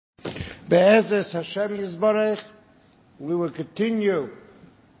Be'ezus Hashem Yisbarach, we will continue.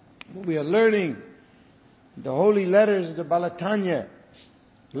 We are learning the holy letters of the Baal HaTanya,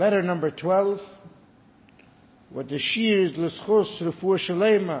 letter number 12, what the shir is L'schus Refuah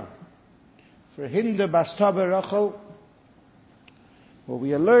Shalema for Hinda Bastaba Rachel. What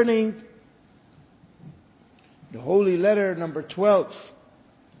we are learning the holy letter number 12,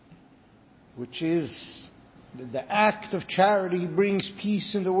 which is that the act of charity brings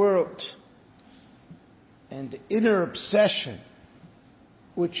peace in the world. And the inner obsession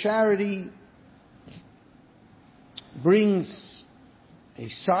with charity brings a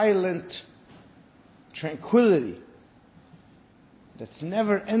silent tranquility that's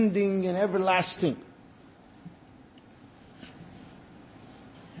never ending and everlasting.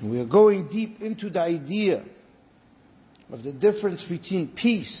 And we are going deep into the idea of the difference between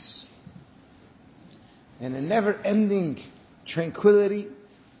peace and a never-ending tranquility.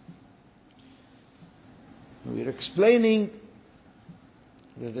 We are explaining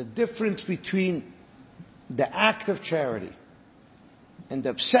that the difference between the act of charity and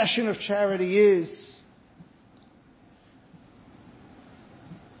the obsession of charity is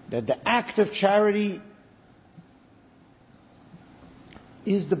that the act of charity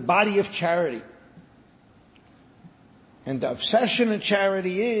is the body of charity. And the obsession of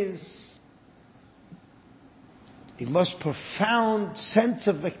charity is a most profound sense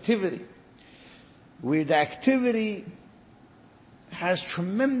of activity, where the activity has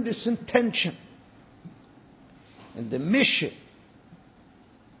tremendous intention. And the mission,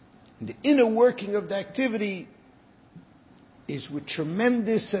 and the inner working of the activity is with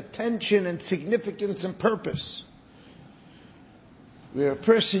tremendous attention and significance and purpose. Where a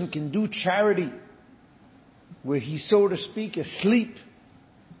person can do charity where he's, so to speak, asleep.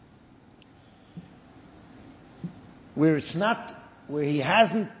 Where it's not, where he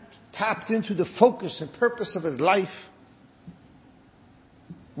hasn't tapped into the focus and purpose of his life,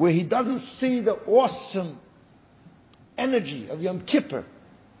 where he doesn't see the awesome energy of Yom Kippur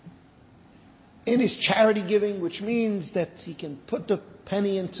in his charity giving, which means that he can put the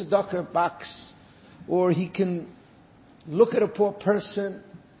penny in tzedakah box, or he can look at a poor person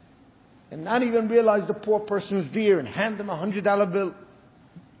and not even realize the poor person is there and hand them $100 bill.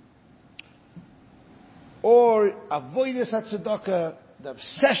 Or avoidance at tzedakah, the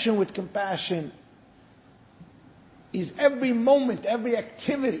obsession with compassion, is every moment, every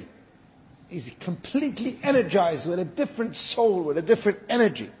activity is completely energized with a different soul, with a different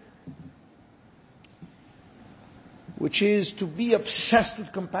energy. Which is, to be obsessed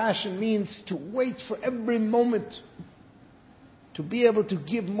with compassion means to wait for every moment to be able to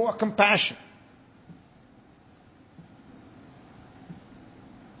give more compassion.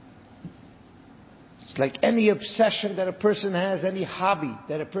 It's like any obsession that a person has, any hobby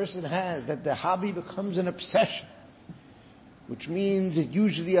that a person has, that the hobby becomes an obsession. Which means it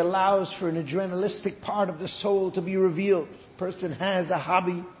usually allows for an adrenalistic part of the soul to be revealed. A person has a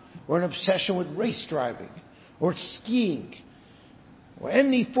hobby or an obsession with race driving or skiing or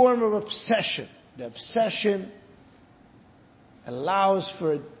any form of obsession. The obsession allows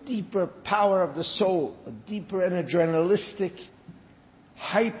for a deeper power of the soul, a deeper and adrenalistic,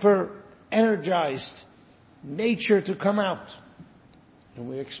 hyper-energized nature to come out. And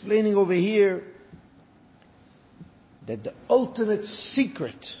we're explaining over here that the ultimate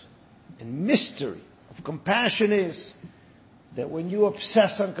secret and mystery of compassion is that when you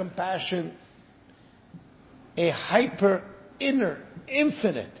obsess on compassion, a hyper inner,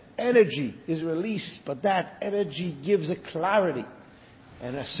 infinite energy is released, but that energy gives a clarity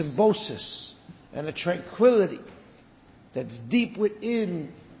and a symbiosis and a tranquility that's deep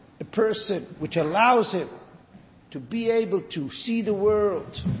within a person, which allows him to be able to see the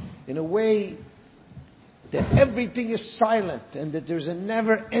world in a way that everything is silent and that there's a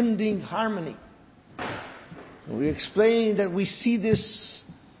never-ending harmony. And we explain that we see this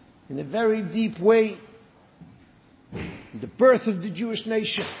in a very deep way in the birth of the Jewish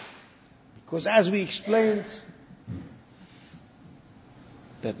nation. Because as we explained,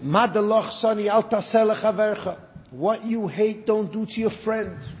 that Madaloch Sani Al Taseh Lechavercha, what you hate, don't do to your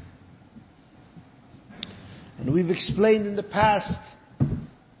friend. And we've explained in the past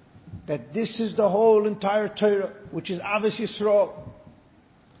that this is the whole entire Torah, which is Avos Yisrael.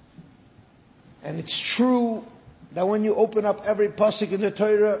 And it's true that when you open up every pasuk in the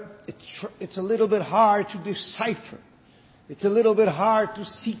Torah, it's a little bit hard to decipher. It's a little bit hard to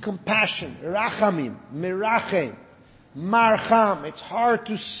see compassion. Rachamim, Mirachem, Marcham. It's hard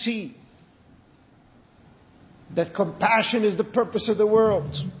to see that compassion is the purpose of the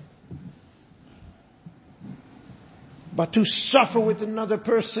world. But to suffer with another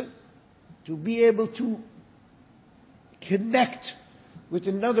person, to be able to connect with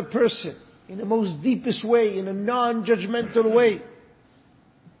another person in the most deepest way, in a non-judgmental way,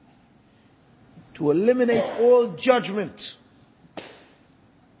 to eliminate all judgment.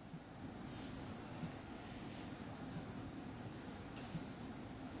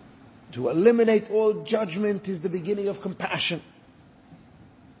 To eliminate all judgment is the beginning of compassion.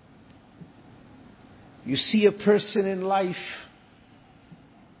 You see a person in life,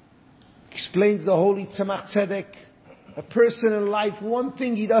 explains the holy Tzemach Tzedek, a person in life, one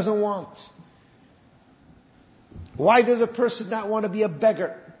thing he doesn't want. Why does a person not want to be a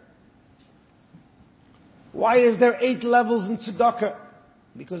beggar? Why is there 8 levels in tzedakah?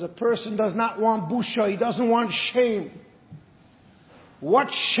 Because a person does not want busha, he doesn't want shame. What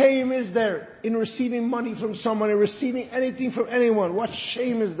shame is there in receiving money from someone, in receiving anything from anyone? What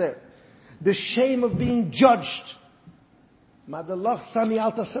shame is there? The shame of being judged.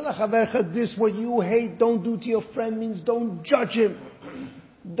 This, what you hate, don't do to your friend, means don't judge him.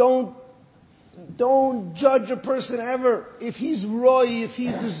 Don't judge a person ever. If he's roy, if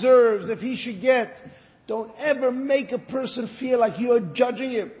he deserves, if he should get, don't ever make a person feel like you're judging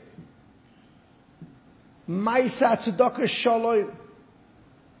him. Ma'isa tzedakah shalom.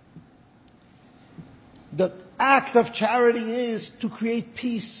 The act of charity is to create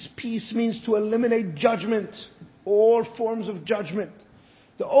peace. Peace means to eliminate judgment. All forms of judgment.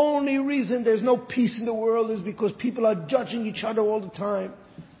 The only reason there's no peace in the world is because people are judging each other all the time.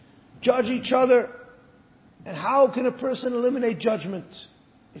 Judge each other. And how can a person eliminate judgment?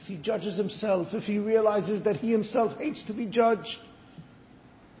 If he judges himself, if he realizes that he himself hates to be judged.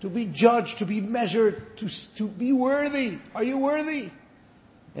 To be judged, to be measured, to be worthy. Are you worthy?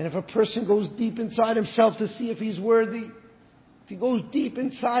 And if a person goes deep inside himself to see if he's worthy, if he goes deep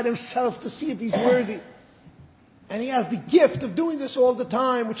inside himself to see if he's worthy, and he has the gift of doing this all the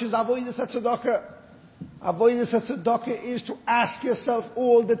time, which is avodas hatzedakah. Avodas hatzedakah is to ask yourself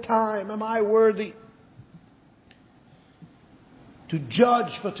all the time, am I worthy? To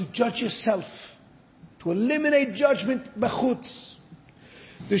judge, but to judge yourself. To eliminate judgment b'chutz.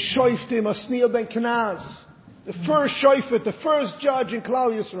 The Shoiftim, Asniel ben Kenaz, the first Shoifet, the first judge in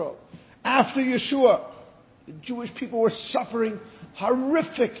Klal Yisrael, after Yeshua, the Jewish people were suffering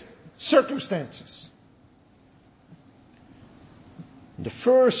horrific circumstances. The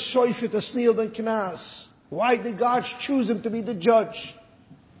first Shoifet, Asniel ben Kenaz, why did God choose him to be the judge?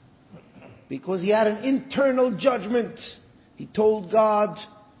 Because he had an internal judgment. He told God,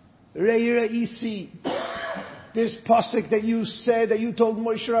 Rei Re'isi, this pasuk that you said, that you told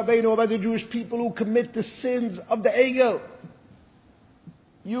Moshe Rabbeinu about the Jewish people who commit the sins of the Egel.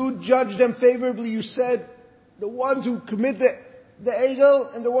 You judged them favorably. You said the ones who commit the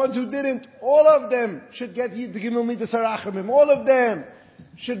Egel and the ones who didn't, all of them should get the Gimel Midas HaRachamim. All of them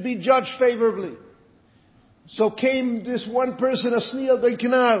should be judged favorably. So came this one person, Asniel ben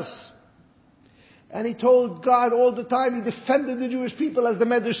Kenaz, and he told God all the time, he defended the Jewish people, as the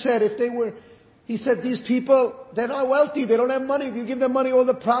Medrash said, he said, these people, they're not wealthy, they don't have money. If you give them money, all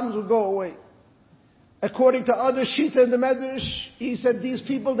the problems will go away. According to other Shita in the Medrash, he said, these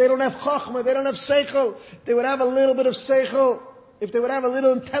people, they don't have chachma, they don't have seichel. They would have a little bit of seichel, if they would have a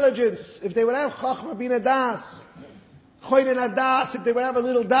little intelligence, if they would have chachma bin adas, choyden adas, if they would have a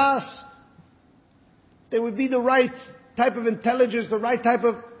little das, they would be the right type of intelligence, the right type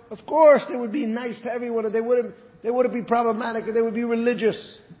of course, they would be nice to everyone, and they wouldn't be problematic, and they would be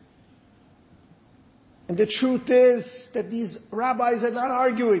religious. And the truth is that these rabbis are not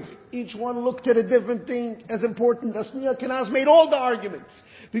arguing. Each one looked at a different thing as important. Asniel ben Kenaz made all the arguments.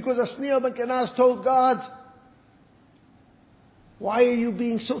 Because Asniel ben Kenaz told God, why are you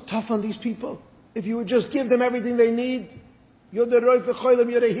being so tough on these people? If you would just give them everything they need, you're the Roi V'Cholim,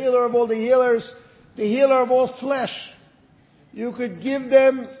 you're the healer of all the healers, the healer of all flesh. You could give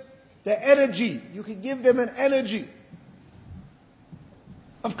them the energy. You could give them an energy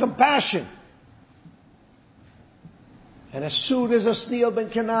of compassion. And as soon as Asniel ben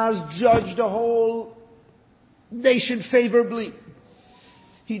Kenaz judged the whole nation favorably,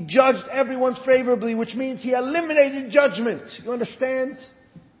 he judged everyone favorably, which means he eliminated judgment. You understand?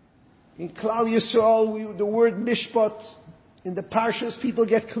 In Klal Yisrael, the word mishpat, in the parshas, people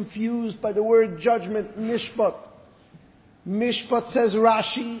get confused by the word judgment, mishpat. Mishpat, says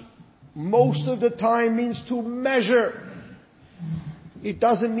Rashi, most of the time means to measure. It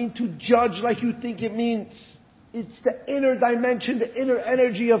doesn't mean to judge like you think it means. It's the inner dimension, the inner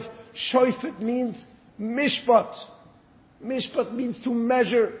energy of shoifet means mishpat. Mishpat means to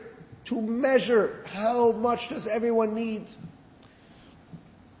measure. To measure how much does everyone need.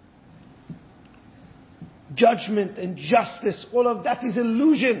 Judgment and justice, all of that is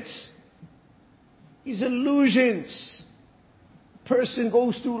illusions. These illusions. Person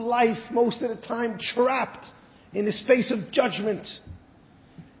goes through life most of the time trapped in the space of judgment,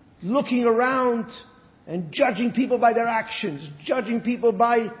 looking around and judging people by their actions, judging people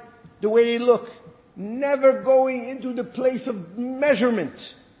by the way they look, never going into the place of measurement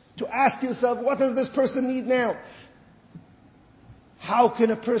to ask yourself, what does this person need now? How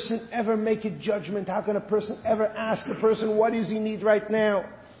can a person ever make a judgment? How can a person ever ask a person, what does he need right now?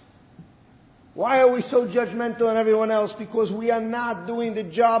 Why are we so judgmental on everyone else? Because we are not doing the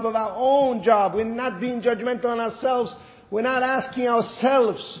job of our own job. We're not being judgmental on ourselves. We're not asking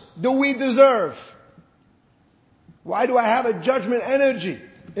ourselves, do we deserve? Why do I have a judgment energy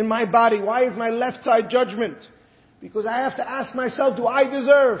in my body? Why is my left side judgment? Because I have to ask myself, do I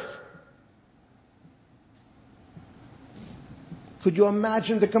deserve? Could you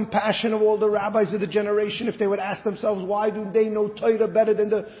imagine the compassion of all the rabbis of the generation if they would ask themselves, why do they know Torah better than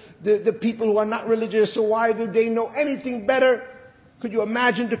the people who are not religious? Or why do they know anything better? Could you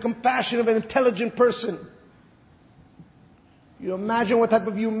imagine the compassion of an intelligent person? You imagine what type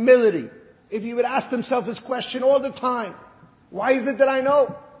of humility. If he would ask himself this question all the time, why is it that I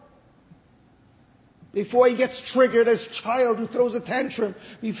know? Before he gets triggered as a child who throws a tantrum,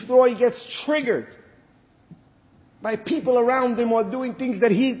 before he gets triggered by people around him or doing things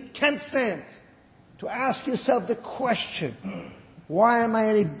that he can't stand, to ask yourself the question, why am I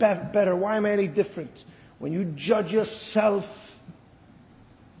any better? Why am I any different? When you judge yourself,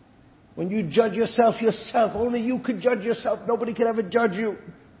 yourself, only you could judge yourself. Nobody can ever judge you.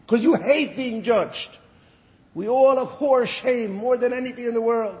 Because you hate being judged. We all abhor shame more than anything in the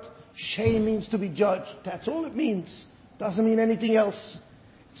world. Shame means to be judged. That's all it means. Doesn't mean anything else.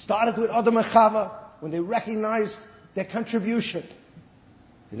 It started with Adam and Chava when they recognized their contribution.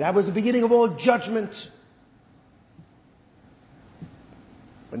 And that was the beginning of all judgment.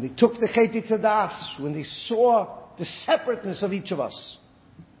 When they took the Chet Tzadas, when they saw the separateness of each of us.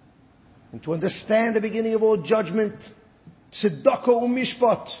 And to understand the beginning of all judgment, tzedakah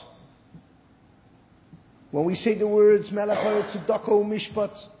u'mishpat. When we say the words Melech tzedakah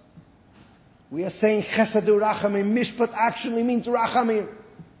u'mishpat, we are saying chesed u'rachamim. Mishpat actually means rachamim.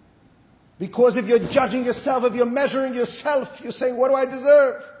 Because if you're judging yourself, if you're measuring yourself, you're saying, what do I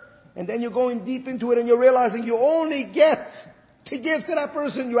deserve? And then you're going deep into it and you're realizing you only get to give to that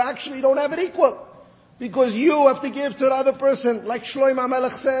person. You actually don't have it equal. Because you have to give to the other person. Like Shlomo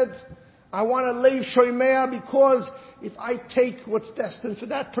HaMelech said, I want to leave shoymea because if I take what's destined for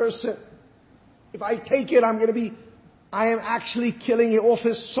that person, if I take it, I am actually killing it off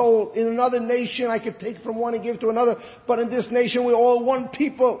his soul. In another nation, I could take from one and give to another. But in this nation, we're all one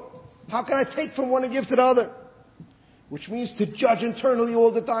people. How can I take from one and give to the other? Which means to judge internally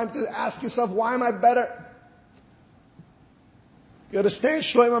all the time, to ask yourself, why am I better? You understand?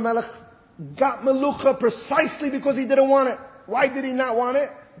 Shlomo HaMelech got Melucha precisely because he didn't want it. Why did he not want it?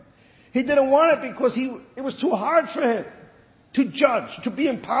 He didn't want it because it was too hard for him to judge, to be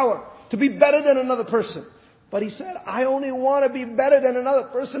in power, to be better than another person. But he said, I only want to be better than another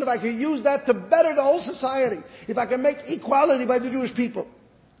person if I can use that to better the whole society. If I can make equality by the Jewish people.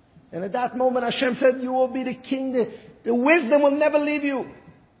 And at that moment Hashem said, you will be the king, the wisdom will never leave you.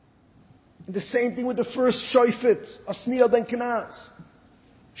 And the same thing with the first Shofet, Osniel ben Kenaz.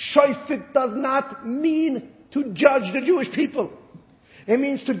 Shofet does not mean to judge the Jewish people. It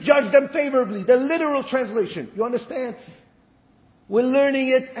means to judge them favorably. The literal translation. You understand? We're learning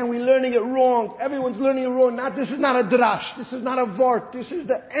it and we're learning it wrong. Everyone's learning it wrong. This is not a drash. This is not a vart. This is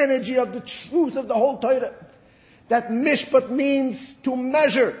the energy of the truth of the whole Torah. That mishpat means to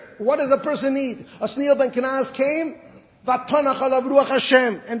measure. What does a person need? Osniel ben Kenaz came, Vatanach alav ruach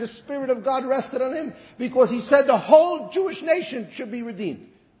Hashem, and the Spirit of God rested on him because he said the whole Jewish nation should be redeemed.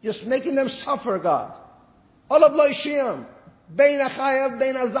 Just making them suffer, God. Olav lo yishiyam. Bein achayav,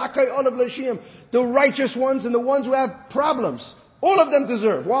 bein azakai, olav lo yishiyam. The righteous ones and the ones who have problems. All of them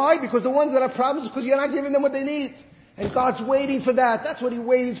deserve. Why? Because the ones that have problems, because you're not giving them what they need. And God's waiting for that. That's what He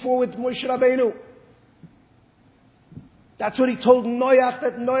waited for with Moshe Rabbeinu. That's what He told Noach,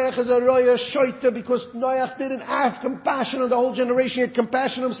 that Noach is a roya shoita, because Noach didn't have compassion on the whole generation. He had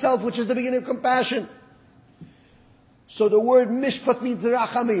compassion on himself, which is the beginning of compassion. So the word mishpat means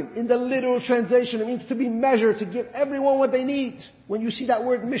rachamim. In the literal translation, it means to be measured, to give everyone what they need. When you see that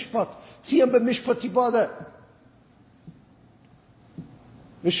word mishpat, tziyam b'mishpat tibada.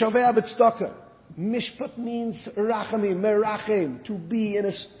 Mishaveh b'tzedakah. Mishpat means rachamim, merachem, to be in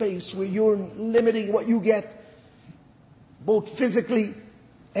a space where you're limiting what you get, both physically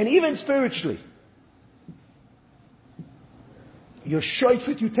and even spiritually. You're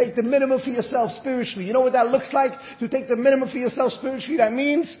shofet, you take the minimum for yourself spiritually. You know what that looks like? To take the minimum for yourself spiritually? That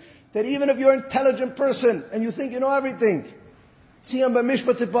means that even if you're an intelligent person and you think you know everything, you're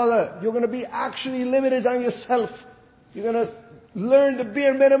going to be actually limited on yourself. You're going to learn the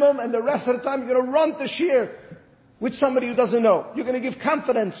bare minimum, and the rest of the time you're going to run to share with somebody who doesn't know. You're going to give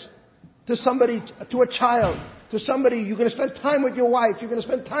confidence to somebody, to a child, to somebody. You're going to spend time with your wife. You're going to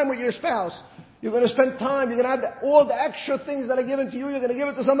spend time with your spouse. You're going to spend time. You're going to have all the extra things that are given to you. You're going to give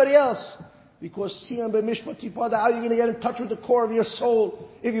it to somebody else. Because Siyam b'mishpati pada, how are you going to get in touch with the core of your soul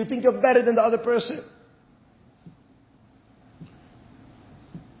if you think you're better than the other person?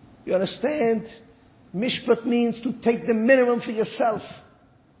 You understand? Mishpat means to take the minimum for yourself.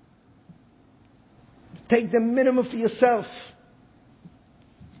 To take the minimum for yourself.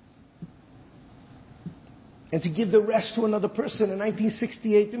 And to give the rest to another person. In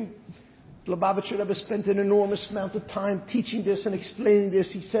 1968, Lubavitcher Rebbe spent an enormous amount of time teaching this and explaining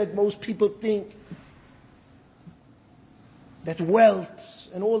this. He said most people think that wealth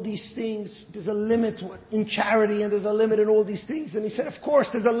and all these things, there's a limit in charity and there's a limit in all these things. And he said, of course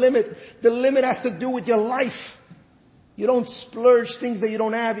there's a limit. The limit has to do with your life. You don't splurge things that you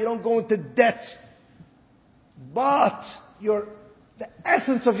don't have. You don't go into debt. But the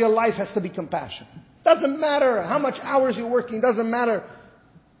essence of your life has to be compassion. Doesn't matter how much hours you're working. Doesn't matter.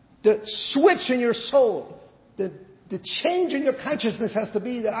 The switch in your soul, the change in your consciousness has to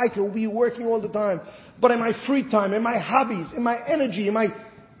be that I can be working all the time. But in my free time, in my hobbies, in my energy, in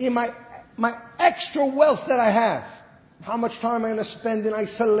my extra wealth that I have, how much time am I going to spend in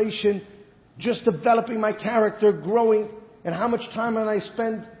isolation, just developing my character, growing, and how much time am I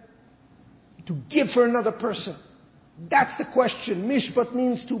spend to give for another person? That's the question. Mishpat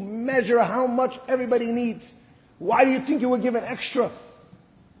means to measure how much everybody needs. Why do you think you were given extra?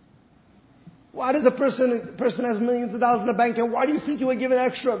 Why does a person has millions of dollars in the bank, and why do you think you were given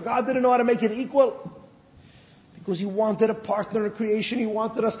extra? God didn't know how to make it equal. Because He wanted a partner in creation. He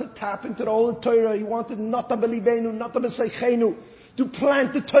wanted us to tap into the whole Torah. He wanted nata b'libeinu, nata b'seicheinu. To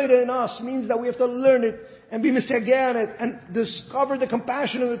plant the Torah in us means that we have to learn it and be misageh on it and discover the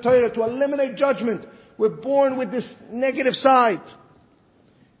compassion of the Torah to eliminate judgment. We're born with this negative side.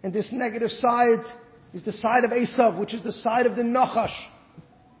 And this negative side is the side of Esav, which is the side of the Nachash,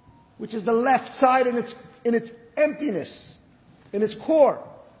 which is the left side in its emptiness, in its core,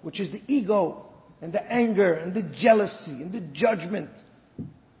 which is the ego and the anger and the jealousy and the judgment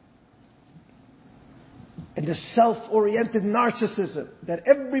and the self-oriented narcissism that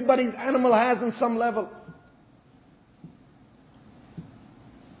everybody's animal has on some level.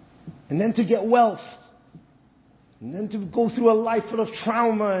 And then to get wealth, and then to go through a life full of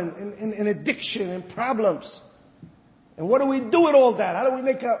trauma and addiction and problems. And what do we do with all that? How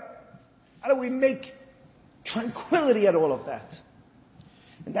do we make tranquility at all of that?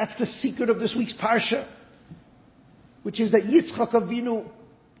 And that's the secret of this week's Parsha, which is that Yitzchak Avinu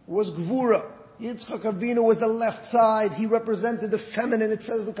was Gvura. Yitzchak Avinu was the left side. He represented the feminine. It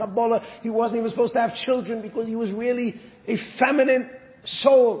says in Kabbalah, he wasn't even supposed to have children because he was really a feminine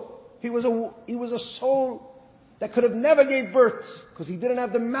soul. He was a soul that could have never gave birth because he didn't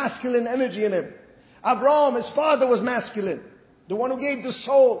have the masculine energy in him. Abraham, his father, was masculine. The one who gave the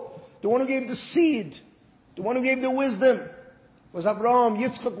soul. The one who gave the seed. The one who gave the wisdom was Abraham.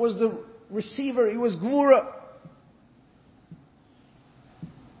 Yitzchak was the receiver. He was Gvura.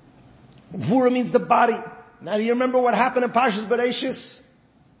 Gvura means the body. Now do you remember what happened in Parshas Bereishis?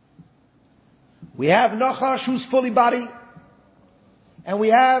 We have Nachash, who's fully body. And we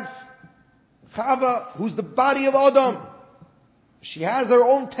have Chava, who's the body of Adam. She has her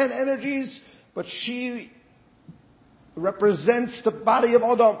own 10 energies, but she represents the body of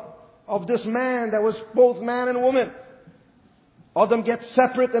Adam, of this man that was both man and woman. Adam gets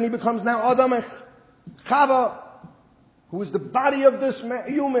separate and he becomes now Adam, and Chava, who is the body of this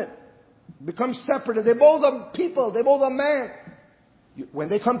human, becomes separate. And they both are people, they both are man. When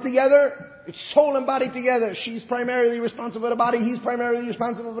they come together, it's soul and body together. She's primarily responsible for the body, he's primarily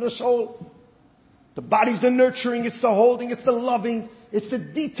responsible for the soul. The body's the nurturing, it's the holding, it's the loving, it's the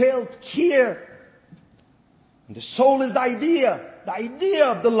detailed care. And the soul is the idea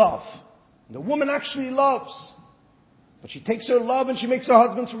of the love. And the woman actually loves. But she takes her love and she makes her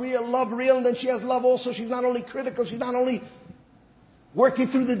husband's love real, and then she has love also. She's not only critical, she's not only working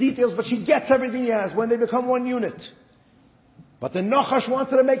through the details, but she gets everything he has when they become one unit. But the Nachash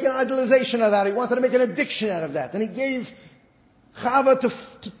wanted to make an idolization of that. He wanted to make an addiction out of that. And he gave Chava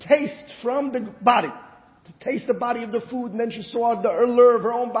to taste from the body. To taste the body of the food. And then she saw the allure of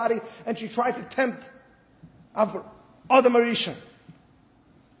her own body. And she tried to tempt Adam Arishan.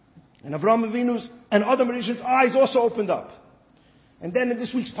 And Avraham Avinu's and Adam Arishan's eyes also opened up. And then in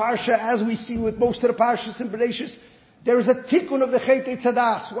this week's Parsha, as we see with most of the Parshas in Bereshis, There is a tikkun of the Chet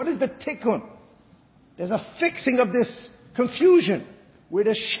Eitzadas. What is the tikkun? There's a fixing of this confusion with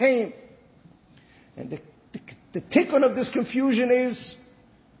a shame. And the tikkun of this confusion is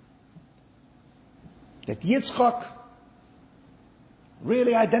that Yitzchak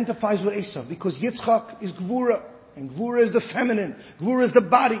really identifies with Esav, because Yitzchak is Gvura, and Gvura is the feminine, Gvura is the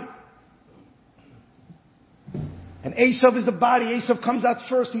body. And Esav is the body. Esav comes out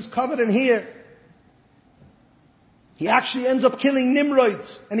first, he's covered in hair. He actually ends up killing Nimrod,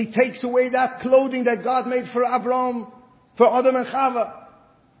 and he takes away that clothing that God made for Abraham, for Adam and Chava.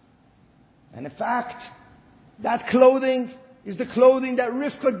 And in fact, that clothing is the clothing that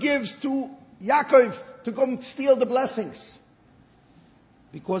Rivka gives to Yaakov to come steal the blessings.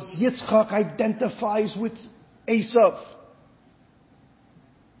 Because Yitzchak identifies with Esav.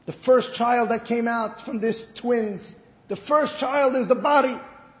 The first child that came out from these twins, the first child is the body,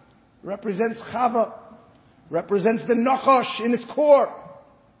 represents Chava, represents the Nachash in its core,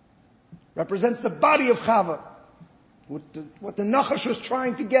 represents the body of Chava, what the Nachash was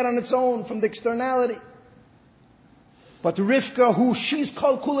trying to get on its own from the externality. But Rivka, who she's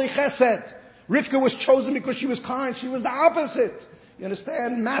called Kulei Chesed, Rivka was chosen because she was kind, she was the opposite. You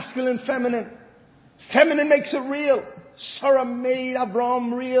understand? Masculine, feminine. Feminine makes it real. Sarah made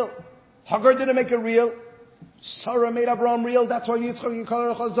Abraham real. Hagar didn't make it real. Sarah made Abraham real. That's why Yitzchak, you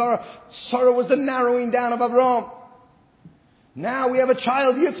call her Chazara. Sarah was the narrowing down of Abraham. Now we have a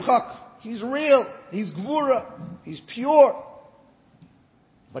child, Yitzchak. He's real. He's Gvura. He's pure.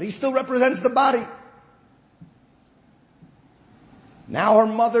 But he still represents the body. Now her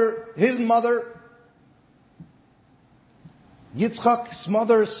mother, his mother, Yitzchak's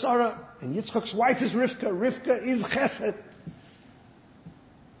mother is Sarah, and Yitzchak's wife is Rivka. Rivka is Chesed.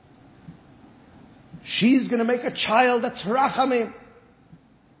 She's going to make a child that's Rachamim.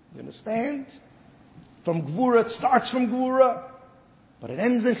 You understand? From Gvura, it starts from Gvura, but it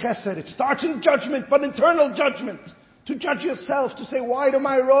ends in Chesed. It starts in judgment, but internal judgment. To judge yourself, to say, why am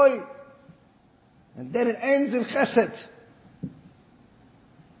I roy? And then it ends in Chesed.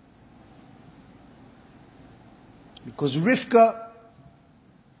 Because Rivka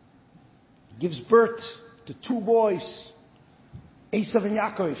gives birth to two boys, Esav and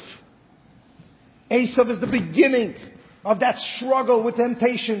Yaakov. Esav is the beginning of that struggle with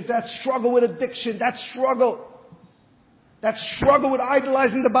temptation, that struggle with addiction, that struggle with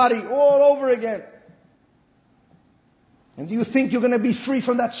idolizing the body all over again. And do you think you're going to be free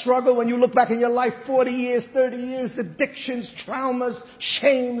from that struggle when you look back in your life 40 years, 30 years, addictions, traumas,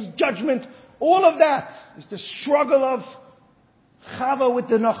 shames, judgment? All of that is the struggle of Chava with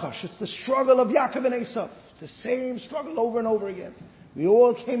the Nachash. It's the struggle of Yaakov and Esav. It's the same struggle over and over again. We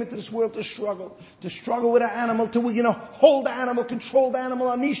all came into this world to struggle with an animal, to, hold the animal, control the animal,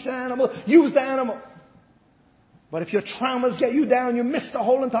 unleash the animal, use the animal. But if your traumas get you down, you miss the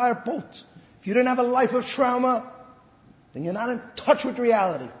whole entire boat. If you didn't have a life of trauma, then you're not in touch with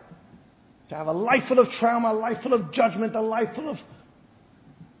reality. To have a life full of trauma, a life full of judgment, a life full of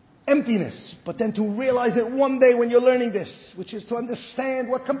emptiness, but then to realize it one day when you're learning this, which is to understand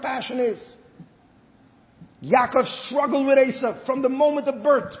what compassion is. Yaakov struggled with Esav from the moment of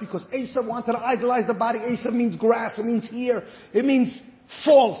birth, because Esav wanted to idolize the body. Esav means grass, it means hair, it means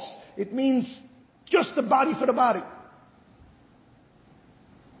false, it means just the body for the body.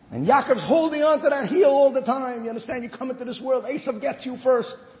 And Yaakov's holding on to that heel all the time. You understand? You come into this world, Esav gets you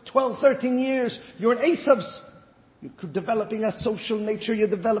first, 12, 13 years, you're in Esav's. You're developing a social nature, you're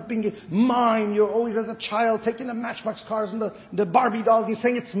developing your mind, you're always as a child taking the Matchbox cars and the Barbie dolls, you're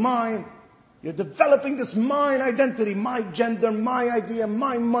saying it's mine. You're developing this mine identity, my gender, my idea,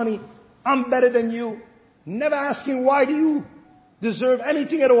 my money, I'm better than you. Never asking, why do you deserve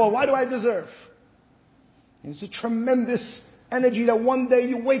anything at all? Why do I deserve? And it's a tremendous energy that one day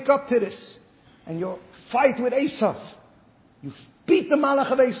you wake up to this and you fight with Esav. You beat the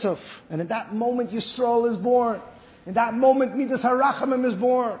Malach of Esav, and in that moment Yisrael is born. In that moment, Midas HaRachamim is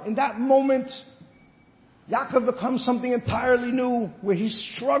born. In that moment, Yaakov becomes something entirely new, where he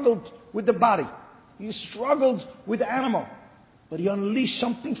struggled with the body. He struggled with the animal. But he unleashed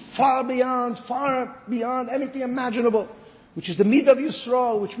something far beyond anything imaginable, which is the Midah of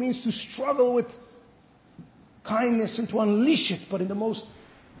Yisrael, which means to struggle with kindness and to unleash it, but in the most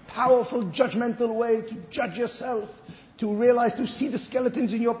powerful, judgmental way, to judge yourself, to realize, to see the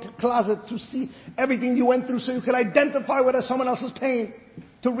skeletons in your closet, to see everything you went through so you could identify with someone else's pain,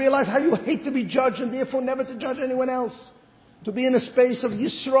 to realize how you hate to be judged and therefore never to judge anyone else, to be in a space of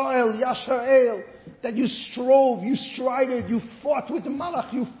Yisrael, Yashar'el, that you strove, you strided, you fought with the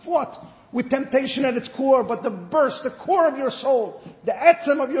Malach, you fought with temptation at its core, but the core of your soul, the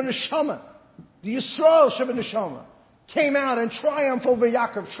etzem of your neshama, the Yisrael Sheva Neshama, came out and triumphed over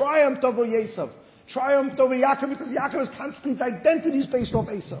Yaakov, triumphed over Esav, triumphed over Yaakov because Yaakov's constant identity is based off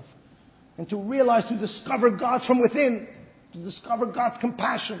Esav. And to realize, to discover God from within, to discover God's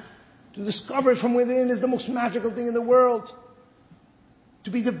compassion, to discover it from within is the most magical thing in the world. To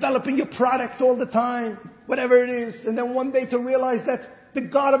be developing your product all the time, whatever it is, and then one day to realize that the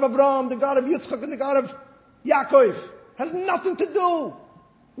God of Abraham, the God of Yitzchak, and the God of Yaakov has nothing to do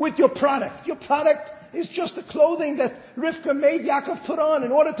with your product. Your product is just the clothing that Rivka made Yaakov put on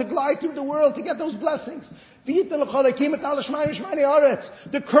in order to glide through the world to get those blessings. The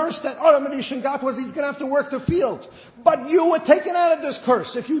curse that Aram Rishon got was he's going to have to work the field. But you were taken out of this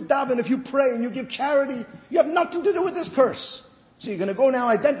curse. If you daven, if you pray, and you give charity, you have nothing to do with this curse. So you're going to go now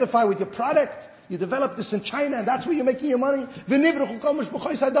identify with your product. You develop this in China, and that's where you're making your money.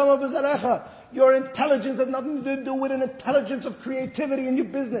 Your intelligence has nothing to do with an intelligence of creativity in your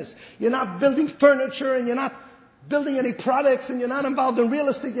business. You're not building furniture, and you're not building any products, and you're not involved in real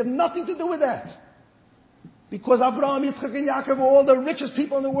estate. You have nothing to do with that. Because Abraham, Yitzchak, and Yaakov were all the richest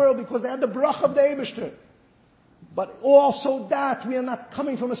people in the world, because they had the bracha of the Eibishter. But also that, we are not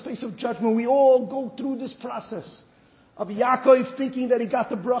coming from a space of judgment. We all go through this process of Yaakov thinking that he got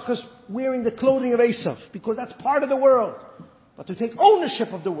the brachas wearing the clothing of Esav, because that's part of the world. But to take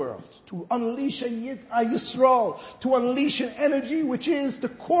ownership of the world, to unleash a Yisrael, to unleash an energy which is the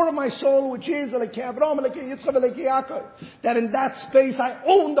core of my soul, which is Elokei Avraham, Elokei Yitzchak, Elokei Yaakov, that in that space I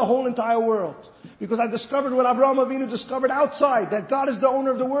own the whole entire world. Because I discovered what Avraham Avinu discovered outside, that God is the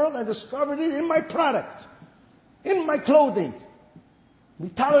owner of the world. I discovered it in my product, in my clothing.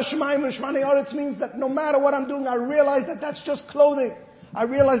 Mitara Shemayim Rishmani Aretz means that no matter what I'm doing, I realize that that's just clothing. I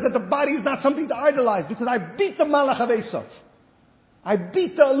realize that the body is not something to idolize, because I beat the Malach of Esav. I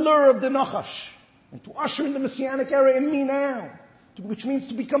beat the allure of the Nachash. And to usher in the Messianic era in me now, which means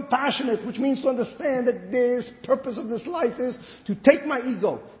to be compassionate, which means to understand that this purpose of this life is to take my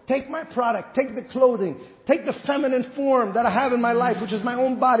ego, take my product, take the clothing, take the feminine form that I have in my life, which is my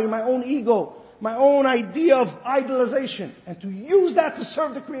own body, my own ego, my own idea of idolization, and to use that to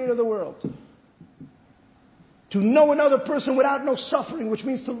serve the Creator of the world. To know another person without no suffering, which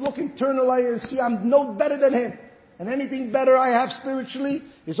means to look internally and see I'm no better than him. And anything better I have spiritually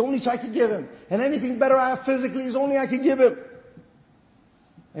is only so I can give him. And anything better I have physically is only I can give him.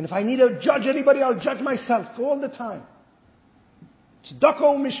 And if I need to judge anybody, I'll judge myself all the time. Tzedakah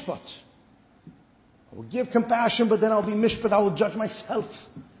or mishpat. I will give compassion, but then I'll be mishpat, I will judge myself.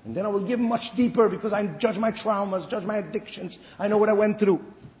 And then I will give much deeper, because I judge my traumas, judge my addictions. I know what I went through.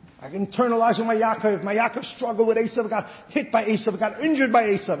 I can internalize with my Yaakov. My Yaakov struggled with Esav, got hit by Esav, got injured by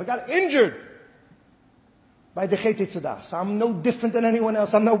Esav, got injured by the Chet Tzedah. So I'm no different than anyone else.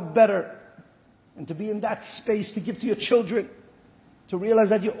 I'm no better. And to be in that space, to give to your children, to realize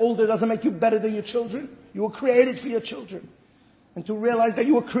that you're older doesn't make you better than your children. You were created for your children. And to realize that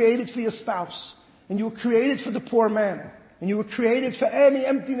you were created for your spouse. And you were created for the poor man. And you were created for any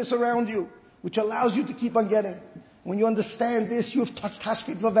emptiness around you, which allows you to keep on getting. When you understand this, you have touched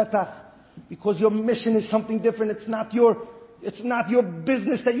Hashkit Vavetach. Because your mission is something different. It's not your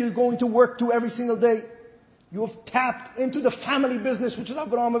business that you're going to work to every single day. You have tapped into the family business, which is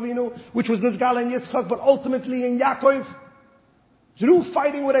Avraham Avinu, which was Nizgal and Yitzchak, but ultimately in Yaakov, through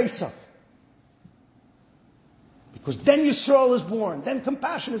fighting with Esav. Because then Yisrael is born, then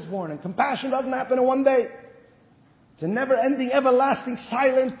compassion is born, and compassion doesn't happen in one day. It's a never-ending, everlasting,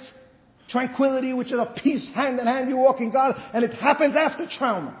 silent tranquility, which is a peace hand in hand you walk in God, and it happens after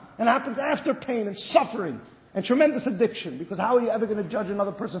trauma, and it happens after pain and suffering, and tremendous addiction, because how are you ever going to judge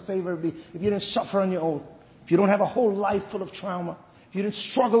another person favorably if you didn't suffer on your own? If you don't have a whole life full of trauma, if you didn't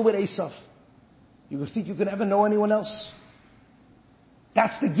struggle with Esav, you would think you could ever know anyone else?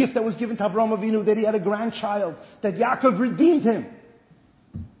 That's the gift that was given to Avraham Avinu, that he had a grandchild, that Yaakov redeemed him.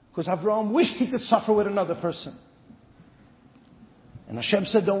 Because Avraham wished he could suffer with another person. And Hashem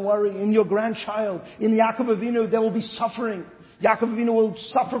said, don't worry, in your grandchild, in Yaakov Avinu, there will be suffering. Yaakov Avinu will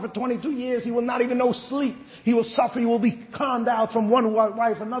suffer for 22 years. He will not even know sleep. He will suffer. He will be conned out from one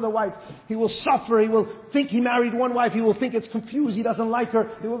wife, another wife. He will suffer. He will think he married one wife. He will think it's confused. He doesn't like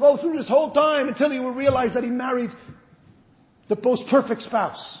her. He will go through this whole time until he will realize that he married the most perfect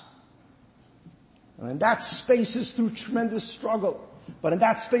spouse. And in that space is through tremendous struggle. But in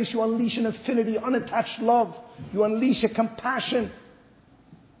that space you unleash an infinity, unattached love. You unleash a compassion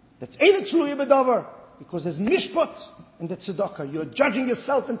that's Eilat Shluya B'Davar. Because there's mishpat and the tzedakah. You're judging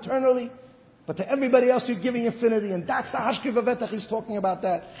yourself internally, but to everybody else you're giving infinity. And that's the Hashkit Vavetach, he's talking about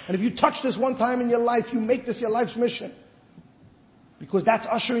that. And if you touch this one time in your life, you make this your life's mission. Because that's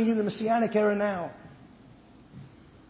ushering in the Messianic era now.